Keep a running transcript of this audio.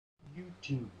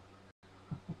YouTube.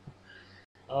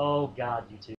 Oh God,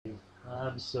 YouTube.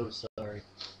 I'm so sorry.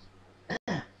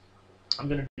 I'm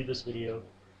gonna do this video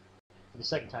for the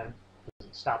second time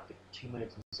because it stopped at 2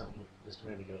 minutes and something just a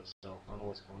minute ago, so I don't know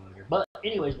what's going on here. But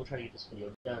anyways, we'll try to get this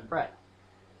video done. Right.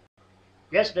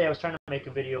 Yesterday I was trying to make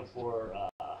a video for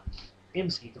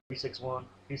Imski361.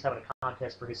 He's having a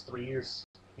contest for his 3 years.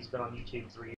 He's been on YouTube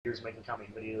 3 years making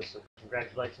comedy videos, so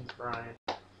congratulations, Brian.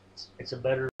 It's a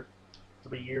better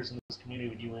 3 years in this community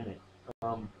with you in it.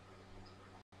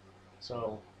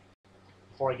 So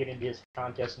before I get into his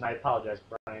contest, and I apologize,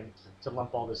 Brian, to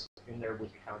lump all this in there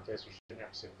with your contest. You shouldn't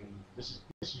have to sit. This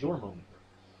is your moment.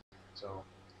 So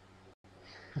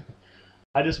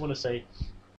I just want to say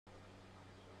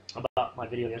about my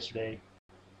video yesterday.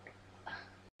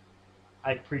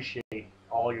 I appreciate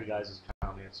all your guys'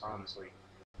 comments, honestly.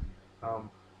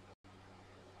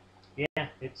 Yeah,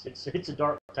 it's a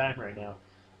dark time right now,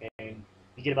 and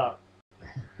you get about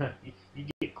you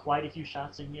get quite a few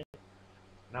shots in you.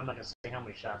 And I'm not gonna say how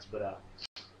many shots, but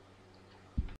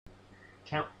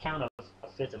count a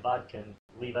fifth of vodka and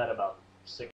leave out about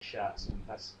 6 shots, and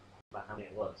that's about how many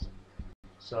it was.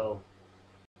 So,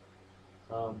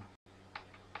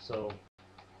 so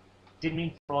didn't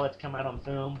mean for all that to come out on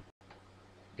film.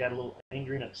 Got a little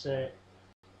angry and upset.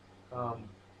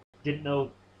 Didn't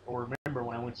know or remember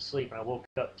when I went to sleep, and I woke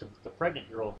up to the pregnant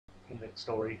girl in the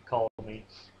story called me,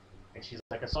 and she's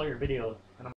like, "I saw your video,"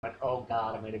 and I'm like, "Oh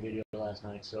God, I made a video last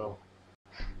night." So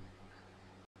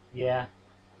yeah,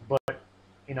 but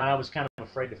I was kind of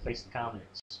afraid to face the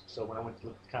comments. So when I went to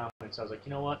look at the comments, I was like,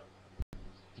 you know what?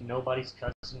 Nobody's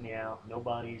cussing me out.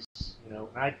 Nobody's, and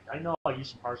I know I use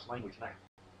some harsh language, and I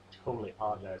totally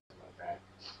apologize about that.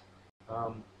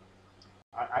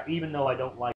 Even though I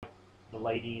don't like the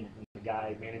lady and the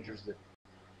guy managers that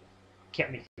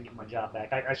kept me from getting my job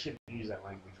back, I shouldn't use that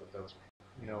language with those.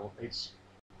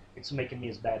 It's making me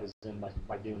as bad as them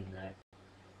by doing that.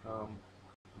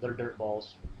 They're dirt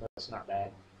balls. That's not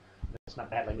bad. That's not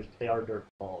bad language, but they are dirt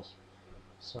balls.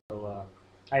 So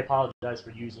I apologize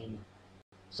for using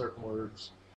certain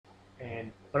words.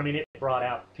 But I mean, it brought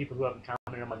out people who haven't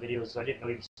commented on my videos, so I didn't know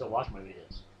you could still watch my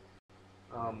videos.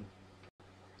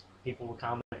 People were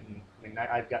commenting. I mean,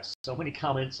 I've got so many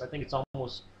comments. I think it's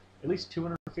almost at least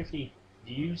 250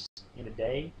 views in a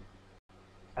day.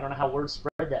 I don't know how words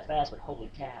spread that fast, but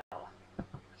holy cow.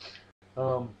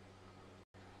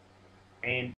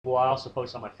 And well, I also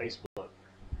post on my Facebook,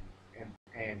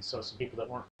 and so some people that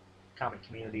weren't comic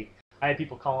community, I had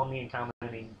people calling me and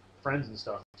commenting, friends and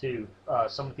stuff too.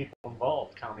 Some of the people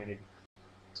involved commented,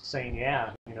 saying,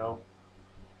 yeah,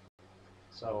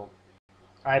 So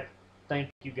I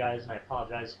thank you guys, and I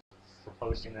apologize for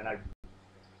posting that. I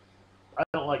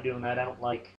don't like doing that. I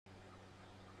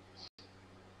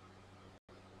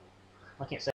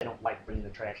can't say I don't like bringing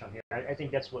the trash on here. I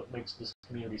think that's what makes this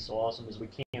community so awesome, is we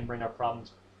can bring our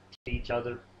problems to each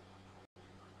other,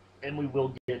 and we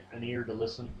will get an ear to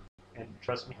listen. And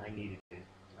trust me, I need it.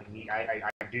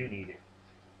 I do need it.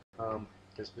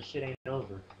 Because the shit ain't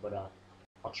over. But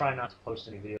I'll try not to post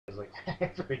any videos like that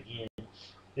ever again.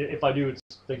 If I do,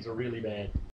 things are really bad.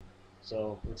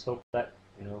 So let's hope that,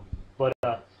 But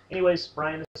anyways,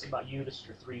 Brian, this is about you. This is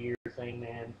your 3-year thing,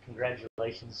 man.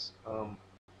 Congratulations.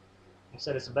 I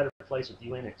said it's a better place with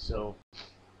you in it. So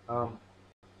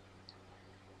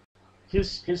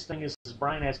his thing is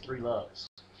Brian has 3 loves: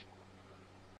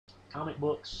 comic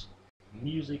books,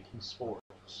 music, and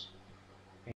sports.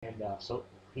 And so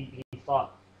he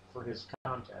thought for his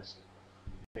contest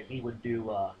that he would do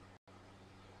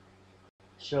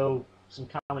show some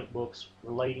comic books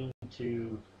relating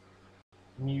to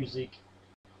music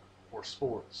or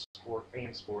sports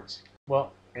and sports.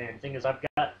 Well, and the thing is, I've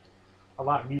got a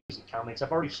lot of music comics.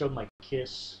 I've already showed my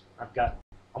Kiss. I've got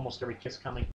almost every Kiss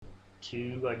comic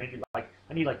too. I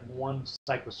need like 1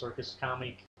 Psycho Circus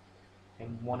comic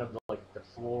and one of the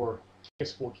floor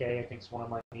Kiss 4K. I think is one I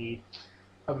might need.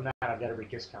 Other than that, I've got every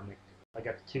Kiss comic. I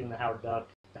got the 2 in the Howard the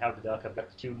Duck. I've got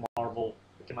the 2 Marvel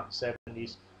that came out in the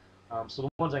 70s. So the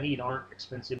ones I need aren't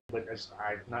expensive, but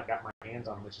I've not got my hands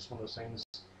on them. It's just one of those things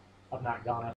I've not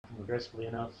gone after them aggressively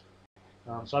enough.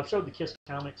 So I've showed the Kiss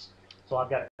comics, so I've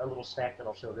got a little stack that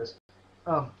I'll show this.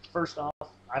 First off,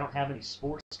 I don't have any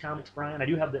sports comics, Brian. I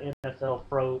do have the NFL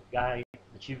Pro guy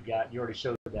that you've got. You already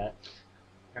showed that.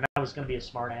 And I was going to be a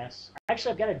smart ass.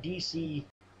 Actually, I've got a DC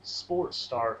Sports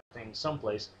Star thing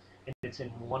someplace, and it's in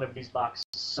one of these boxes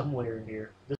somewhere in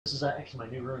here. This is actually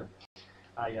my new room.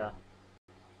 I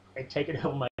take it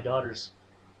home my daughter's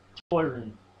toy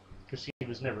room because she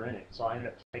was never in it. So I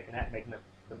ended up taking that and making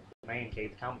the man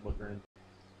cave, the comic book room.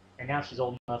 And now she's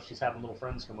old enough, she's having little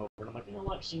friends come over. And I'm like, you know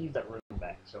what? She needs that room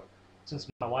back. So since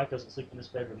my wife doesn't sleep in this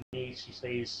bed with me, she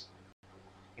stays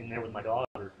in there with my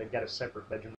daughter. They've got a separate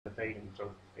bedroom that they can.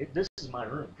 So this is my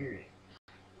room, period.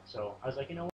 So I was like,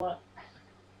 you know what?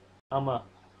 I'm a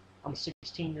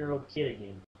 16-year-old kid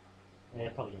again. Yeah,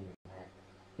 probably younger than that.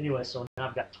 Anyway, so now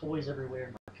I've got toys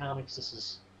everywhere, my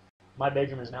comics. My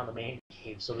bedroom is now the man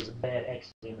cave, so there's a bed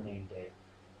actually in the man cave.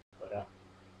 But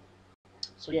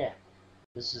so yeah,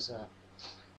 this is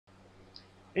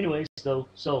anyways though.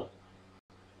 So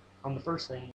on the first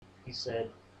thing he said,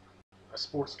 a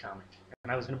sports comic,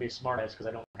 and I was gonna be a smartass because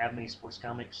I don't have many sports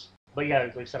comics. But yeah,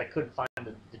 like I said, I couldn't find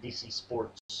the DC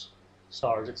Sports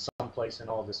Stars. It's someplace in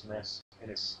all this mess,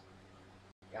 and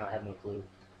I have no clue.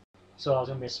 So I was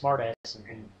gonna be a smartass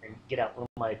and get out one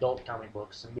of my adult comic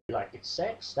books and be like, it's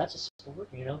sex, that's a sport,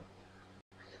 you know.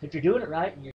 If you're doing it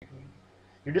right, and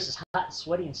you're just as hot and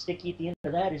sweaty and sticky at the end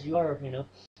of that as you are, you know.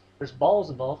 There's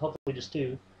balls involved, hopefully just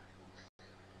two.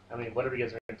 I mean, whatever you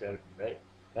guys are into, right?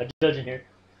 Not judging here.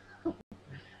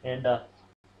 And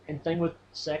thing with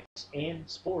sex and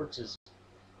sports is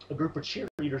a group of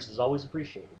cheerleaders is always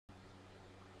appreciated.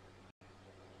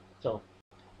 So,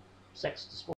 sex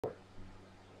to sport.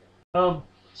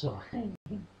 So,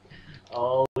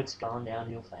 oh, it's gone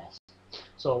downhill fast.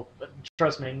 So,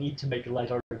 trust me, I need to make a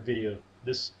lighthearted video.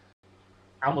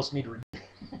 I almost need to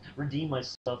redeem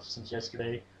myself since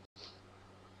yesterday.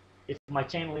 If my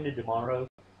channel ended tomorrow,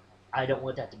 I don't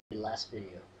want that to be the last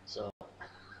video. So,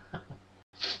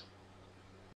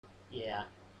 yeah.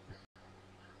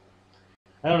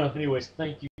 I don't know. Anyways,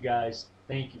 thank you guys.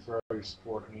 Thank you for all your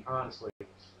support. I mean, honestly,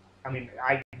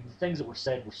 the things that were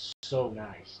said were so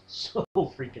nice, so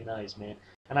freaking nice, man.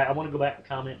 And I want to go back and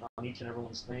comment on each and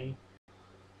everyone's thing,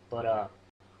 but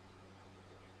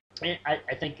I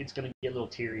think it's gonna get a little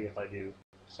teary if I do.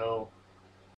 So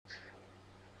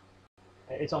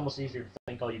it's almost easier to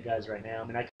thank all you guys right now. I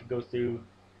mean, I could go through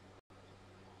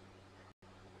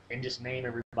and just name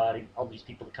everybody, all these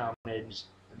people that commented.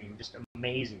 Just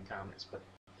amazing comments. But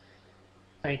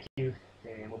thank you.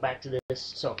 And we're back to this.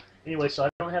 So anyway, so I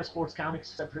don't have sports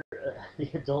comics except for the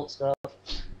adult stuff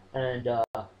and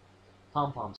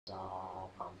pom poms. Oh,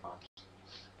 pom poms.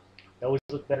 They always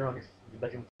look better on your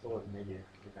bedroom floor than they do.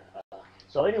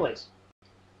 So anyways,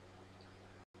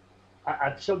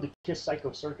 I've showed the Kiss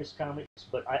Psycho Circus comics,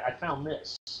 but I found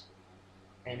this,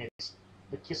 and it's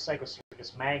the Kiss Psycho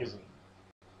Circus magazine,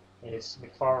 and it's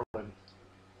McFarlane.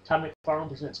 Todd McFarlane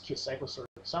presents Kiss Psycho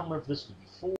Circus. I don't remember if this was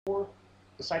before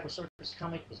the Psycho Circus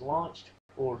comic was launched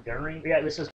or during. Yeah,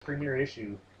 this is premiere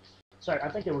issue. Sorry, I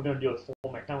think they were going to do a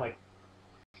format kind of like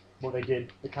where they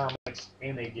did the comics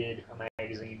and they did a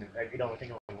magazine. I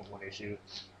think only one issue.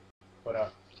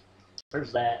 But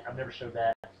there's that. I've never showed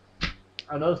that.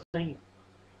 Another thing,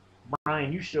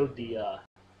 Brian, you showed the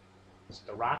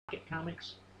Rocket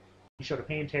comics. You showed a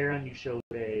Pantera and you showed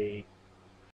a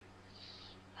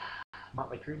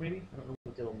Motley Crue, maybe? I don't know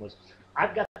what the other one was.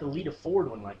 I've got the Lita Ford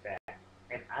one like that,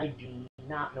 and I do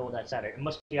not know where that's at. It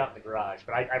must be out in the garage,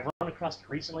 but I've run across it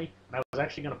recently, and I was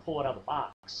actually going to pull it out of the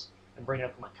box and bring it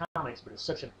up for my comics, but it's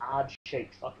such an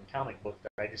odd-shaped fucking comic book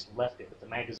that I just left it with the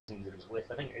magazine that it was with.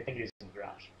 I think it is in the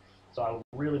garage. So I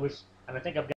really wish, and I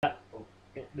think I've got,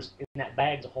 just in that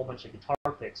bag's a whole bunch of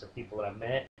guitar picks of people that I've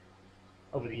met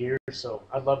over the years, so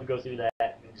I'd love to go through that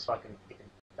and just fucking,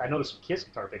 I noticed some Kiss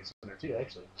guitar picks in there too,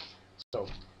 actually. So,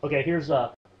 okay, here's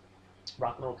Rock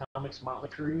and Roll Comics, Motley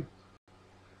Crue.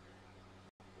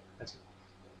 That's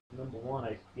number one.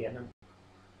 I don't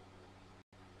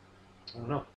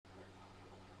know.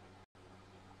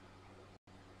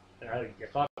 I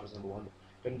thought it was number one,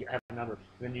 but didn't have a number.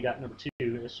 And then you got number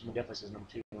two. This one definitely says number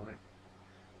two on it.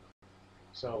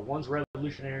 So one's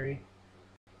Revolutionary,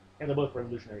 and they're both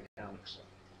Revolutionary comics.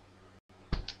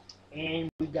 And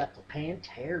we got the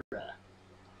Pantera.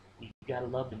 You gotta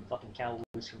love them fucking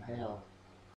Cowboys from Hell.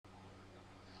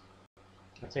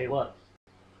 I'll tell you what,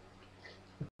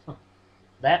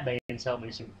 that band's helped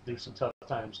me through some tough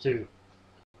times too.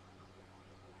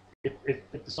 If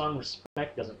the song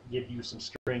Respect doesn't give you some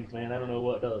strength, man, I don't know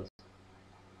what does.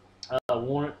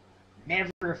 Warrant, never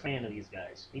a fan of these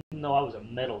guys, even though I was a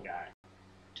metal guy.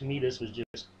 To me, this was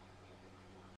just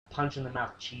punch in the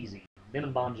mouth cheesy. Them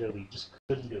and Bon Jovi just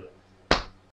couldn't do it.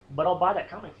 But I'll buy that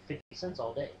comic for 50 cents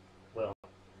all day. Well,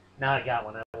 now I got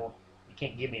one. You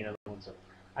can't give me another one, so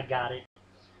I got it.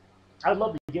 I'd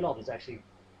love to get all these, actually.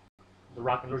 The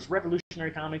rock and there's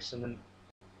Revolutionary comics, and then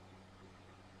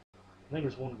I think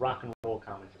there's one rock and roll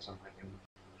comic or something. And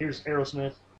here's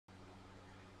Aerosmith.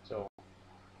 So,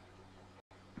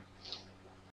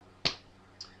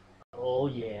 oh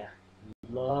yeah,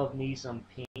 love me some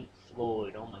Pink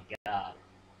Floyd. Oh my God.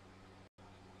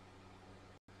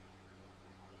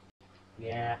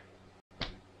 Yeah.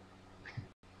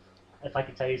 If I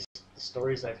could tell you the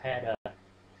stories I've had,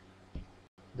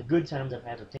 the good times I've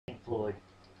had with Pink Floyd.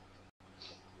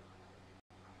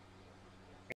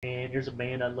 And here's a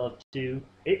band I love too.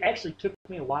 It actually took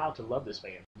me a while to love this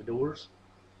band, The Doors.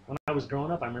 When I was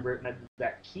growing up, I remember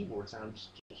that keyboard sound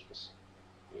just was.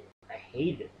 I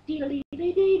hated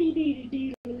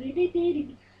it.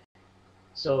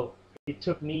 So it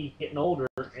took me getting older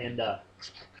and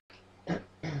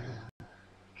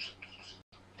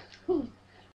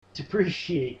to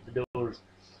appreciate The Doors.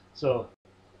 So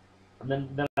and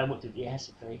then I went through the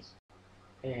acid phase,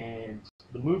 and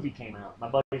the movie came out. My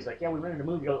buddy's like, "Yeah, we rented a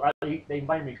movie." They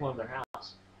invited me to come over to their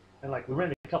house, and like we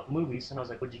rented a couple movies, and I was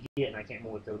like, "What'd you get?" And I can't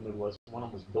remember what the movie was. One of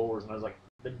them was Doors, and I was like,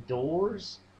 "The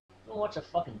Doors? You want to watch a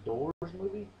fucking Doors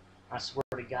movie?" I swear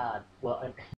to God.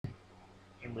 Well,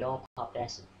 and we all popped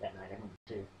acid that night. I remember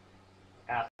too.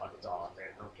 Ah, fuck, it's all out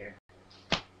there. I don't care.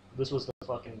 This was the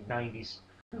fucking 90s.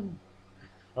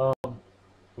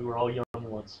 We were all young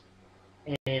once.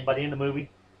 And by the end of the movie,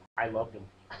 I loved him.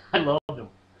 I loved him.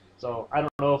 So I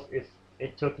don't know if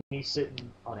it took me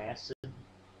sitting on acid,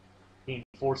 being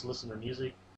forced to listen to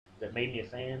music, that made me a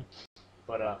fan.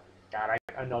 But God,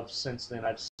 I know since then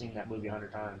I've seen that movie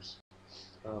 100 times.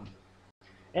 Um,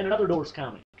 and another Doors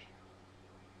comic.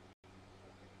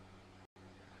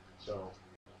 So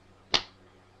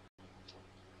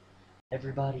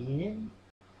everybody in?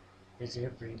 Is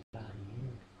everybody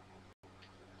in?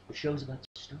 The show's about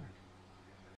to start.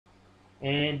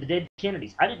 And the Dead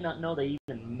Kennedys. I did not know they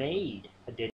even made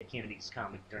a Dead Kennedys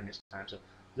comic during this time. So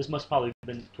this must probably have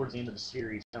been towards the end of the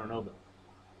series. I don't know, but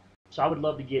so I would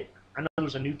love to get. I know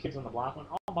there's a New Kids on the Block one.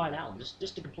 I'll buy that one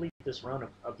just to complete this run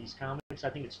of these comics. I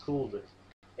think it's cool that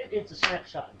it's a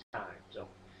snapshot in time. So,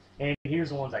 and here's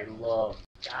the ones I love.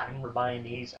 God, I remember buying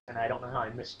these, and I don't know how I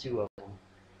missed two of them.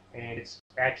 And it's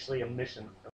actually a mission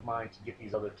of mine to get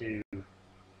these other two.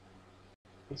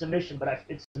 It's a mission, but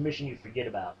it's a mission you forget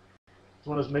about. It's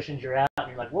one of those missions you're out and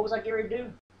you're like, what was I getting ready to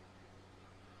do?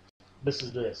 This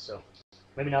is this. So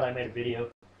maybe now that I made a video.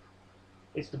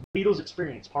 It's the Beatles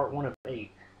Experience, part 1 of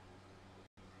 8.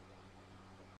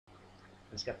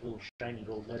 It's got the little shiny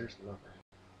gold letters. I love that.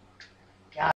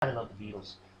 God, I love the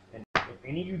Beatles. And if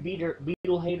any of you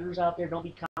Beatle haters out there, don't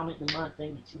be commenting my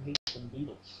thing that you hate some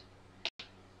Beatles.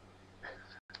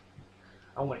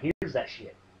 I want to hear that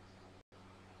shit.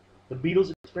 The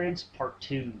Beatles Experience, part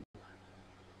 2.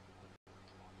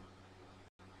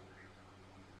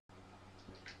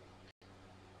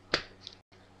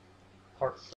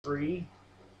 Part 3.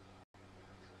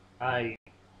 I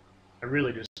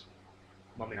really just,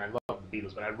 I mean, I love the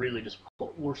Beatles, but I really just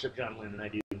worship John Lennon. I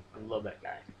do. I love that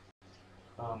guy.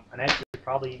 And actually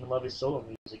probably even love his solo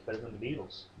music better than the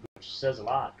Beatles, which says a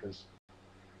lot because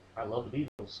I love the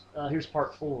Beatles. Here's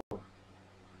part 4.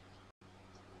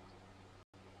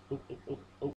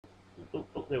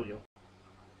 There we go.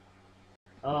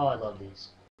 Oh, I love these.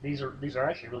 These are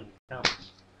actually really good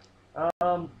comics.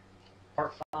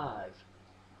 Part 5.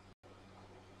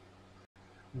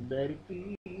 Let it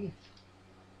be.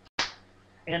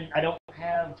 And I don't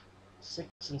have 6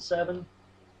 and 7.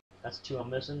 That's 2 I'm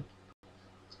missing.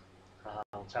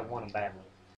 Let's have 1 of them badly.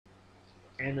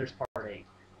 And there's part 8.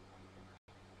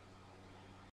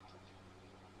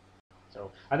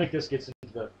 So I think this gets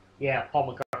into the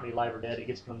Paul McCartney live or dead. It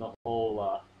gets from the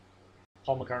whole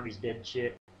Paul McCartney's dead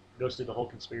shit. Goes through the whole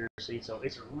conspiracy. So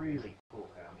it's a really cool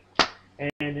comic.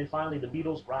 And then finally, the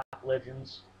Beatles Rock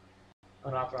Legends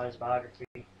unauthorized biography.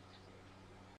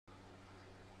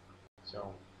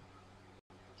 So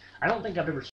I don't think I've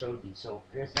ever showed these. So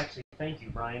actually, thank you,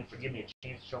 Brian, for giving me a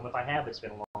chance to show them. If I have, it's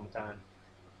been a long time.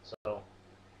 So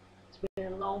it's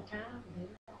been a long time.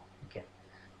 Okay.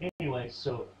 Anyway,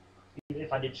 so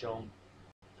if I did show them,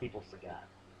 people forgot.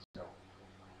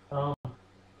 So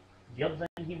the other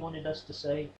thing he wanted us to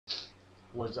say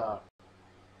was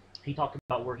he talked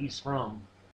about where he's from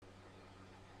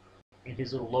in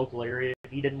his little local area.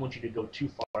 He didn't want you to go too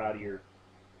far out of your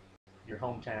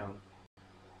hometown.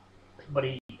 But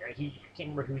he I can't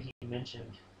remember who he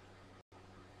mentioned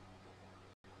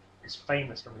is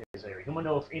famous from his area. He want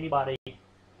to know if anybody,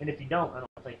 and if you don't, I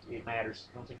don't think it matters.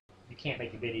 I don't think you can't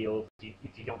make a video if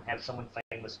you don't have someone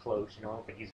famous close. I don't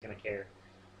think he's gonna care.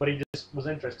 But he just was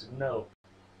interested to know.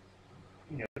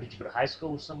 Did you go to high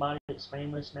school with somebody that's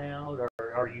famous now, or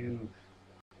are you,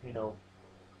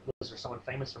 was there someone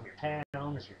famous from your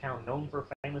town? Is your town known for a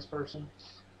famous person?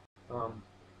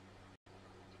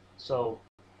 So,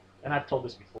 and I've told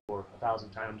this before 1,000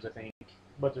 times, I think,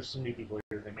 but there's some new people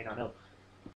here that may not know.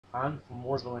 I'm from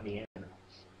Mooresville, Indiana,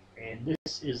 and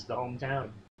this is the hometown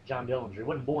of John Dillinger. He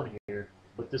wasn't born here,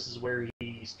 but this is where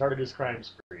he started his crime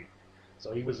spree.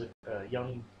 So he was a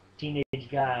young teenage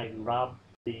guy who robbed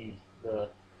the the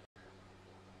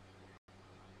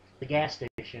gas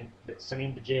station that sent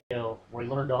him to jail, where he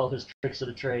learned all his tricks of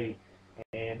the trade,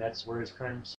 and that's where his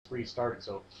crime spree started.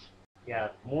 So, yeah,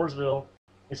 Mooresville,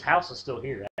 his house is still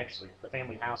here, actually. The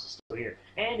family house is still here,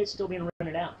 and it's still being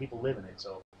rented out. People live in it,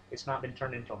 so it's not been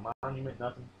turned into a monument,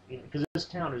 nothing. Because this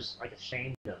town is like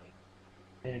ashamed of him,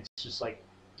 and it's just like,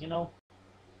 you know,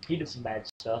 he did some bad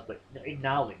stuff, but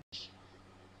acknowledge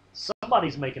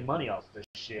somebody's making money off this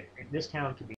shit, and this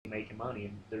town could be making money,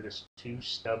 and they're just too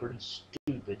stubborn and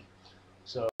stupid.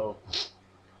 So,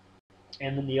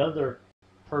 and then the other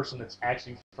person that's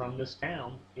actually from this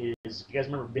town is, you guys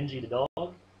remember Benji the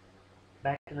dog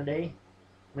back in the day?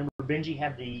 Remember Benji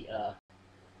had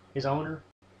his owner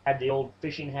had the old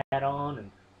fishing hat on and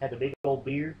had the big old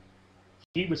beard?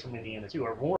 He was from Indiana too,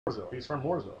 or Mooresville. He was from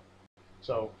Mooresville.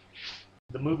 So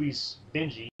the movie's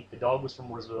Benji, the dog, was from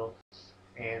Mooresville,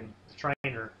 and the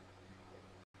trainer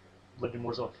lived in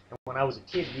Mooresville. And when I was a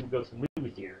kid, we would go to the movie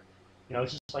theater. You know,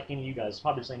 it's just like any of you guys,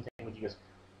 probably the same thing with you guys.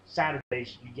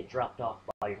 Saturdays, you get dropped off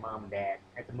by your mom and dad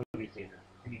at the movie theater,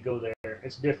 and you go there.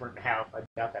 It's different now. I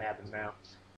doubt that happens now.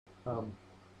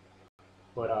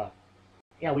 But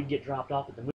yeah, we'd get dropped off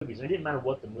at the movies, and it didn't matter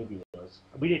what the movie was.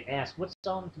 We didn't ask, what's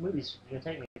on at the movies you're going to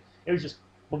take me? It was just,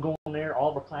 we're going there, all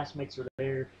of our classmates are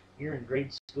there, you're in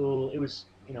grade school. It was,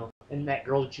 you know, and that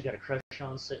girl that you got a crush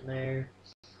on sitting there.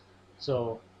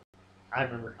 So, I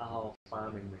remember, oh,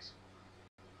 fond memories.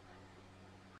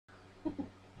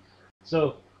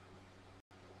 So,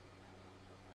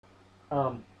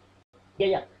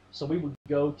 yeah. So we would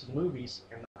go to the movies,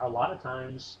 and a lot of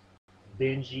times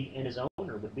Benji and his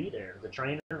owner would be there. The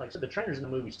trainer, like I said, the trainer's in the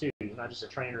movies too. He's not just a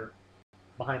trainer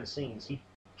behind the scenes. He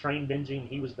trained Benji, and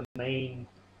he was the main.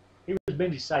 He was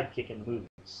Benji's sidekick in the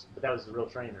movies, but that was the real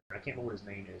trainer. I can't remember what his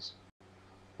name is.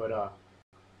 But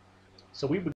so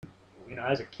we would, you know,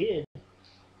 as a kid,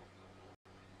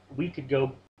 we could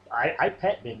go. I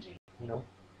pet Benji, you know,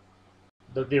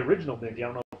 the original Benji. I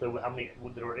don't know if there were, how many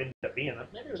there ended up being.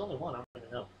 Maybe there was only one. I don't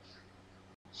even know.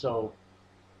 So,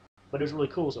 but it was really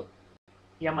cool. So,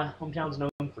 yeah, my hometown's known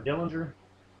for Dillinger.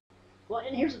 Well,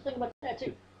 and here's the thing about that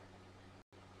too.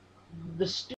 The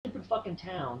stupid fucking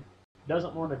town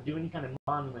doesn't want to do any kind of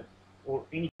monument or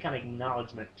any kind of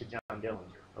acknowledgement to John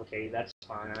Dillinger. Okay, that's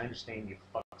fine. I understand you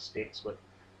fuck sticks, but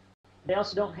they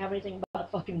also don't have anything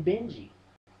about fucking Benji.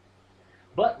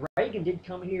 But Reagan did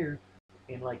come here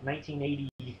in like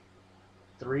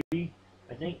 1983,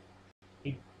 I think.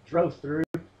 He drove through.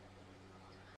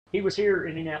 He was here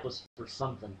in Indianapolis for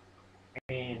something,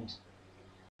 and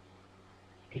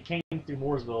he came through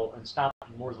Mooresville and stopped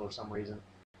in Mooresville for some reason.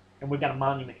 And we've got a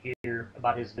monument here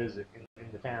about his visit in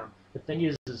the town. The thing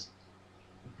is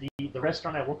the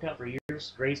restaurant I worked at for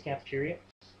years, Gray's Cafeteria,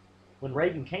 when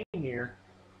Reagan came here,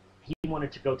 he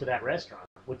wanted to go to that restaurant,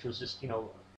 which was just, you know,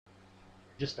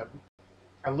 just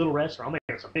a little restaurant. I mean,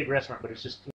 it's a big restaurant, but it's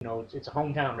just, you know, it's a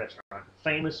hometown restaurant,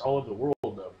 famous all over the world,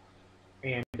 though.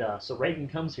 And so Reagan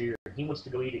comes here, he wants to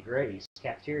go eat at Gray's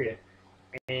Cafeteria,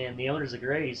 and the owners of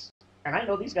Gray's, and I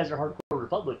know these guys are hardcore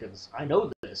Republicans, I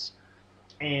know this,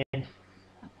 and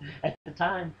at the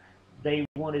time, they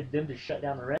wanted them to shut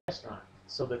down the restaurant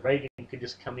so that Reagan could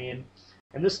just come in.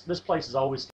 And this place has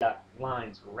always got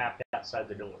lines wrapped outside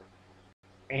the door.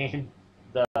 And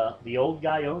the old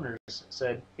guy owners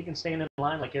said he can stand in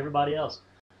line like everybody else.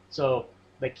 So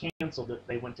they canceled it.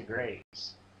 They went to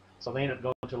Gray's. So they ended up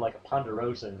going to like a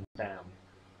Ponderosa in town.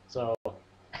 So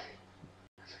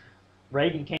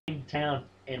Reagan came to town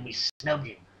and we snubbed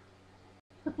him.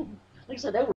 Like I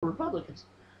said, they were Republicans.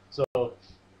 So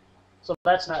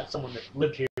that's not someone that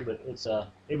lived here, but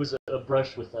it was a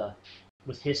brush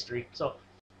with history. So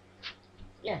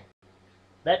yeah,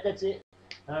 that's it.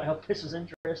 I hope this was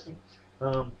interesting.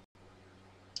 And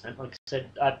like I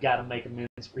said, I've got to make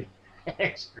amends for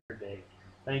extra day.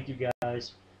 Thank you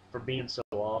guys for being so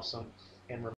awesome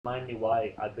and remind me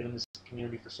why I've been in this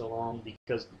community for so long,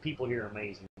 because the people here are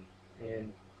amazing.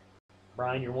 And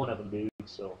Brian, you're one of them, dude.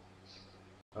 So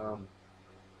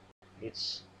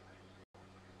it's.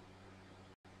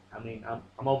 I mean,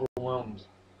 I'm overwhelmed.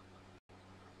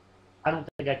 I don't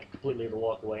think I could completely ever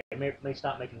walk away. I may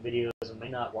stop making videos and may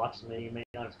not watch as many, may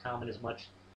not comment as much,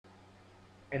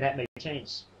 and that may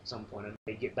change at some point. I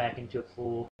may get back into it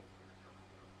full,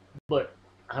 but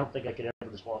I don't think I could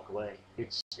ever just walk away.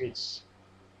 It's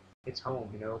home,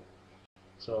 you know.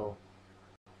 So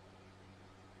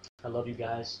I love you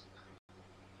guys,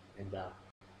 and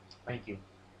thank you.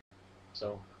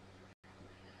 So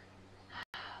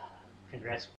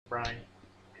congrats, Brian.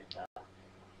 And,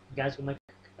 you guys will make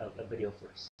a video for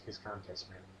his contest,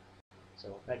 man.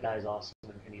 So that guy's awesome,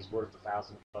 and he's worth a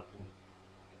thousand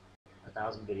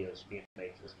videos being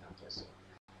made for this contest. So,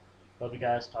 love you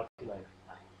guys. Talk to you later.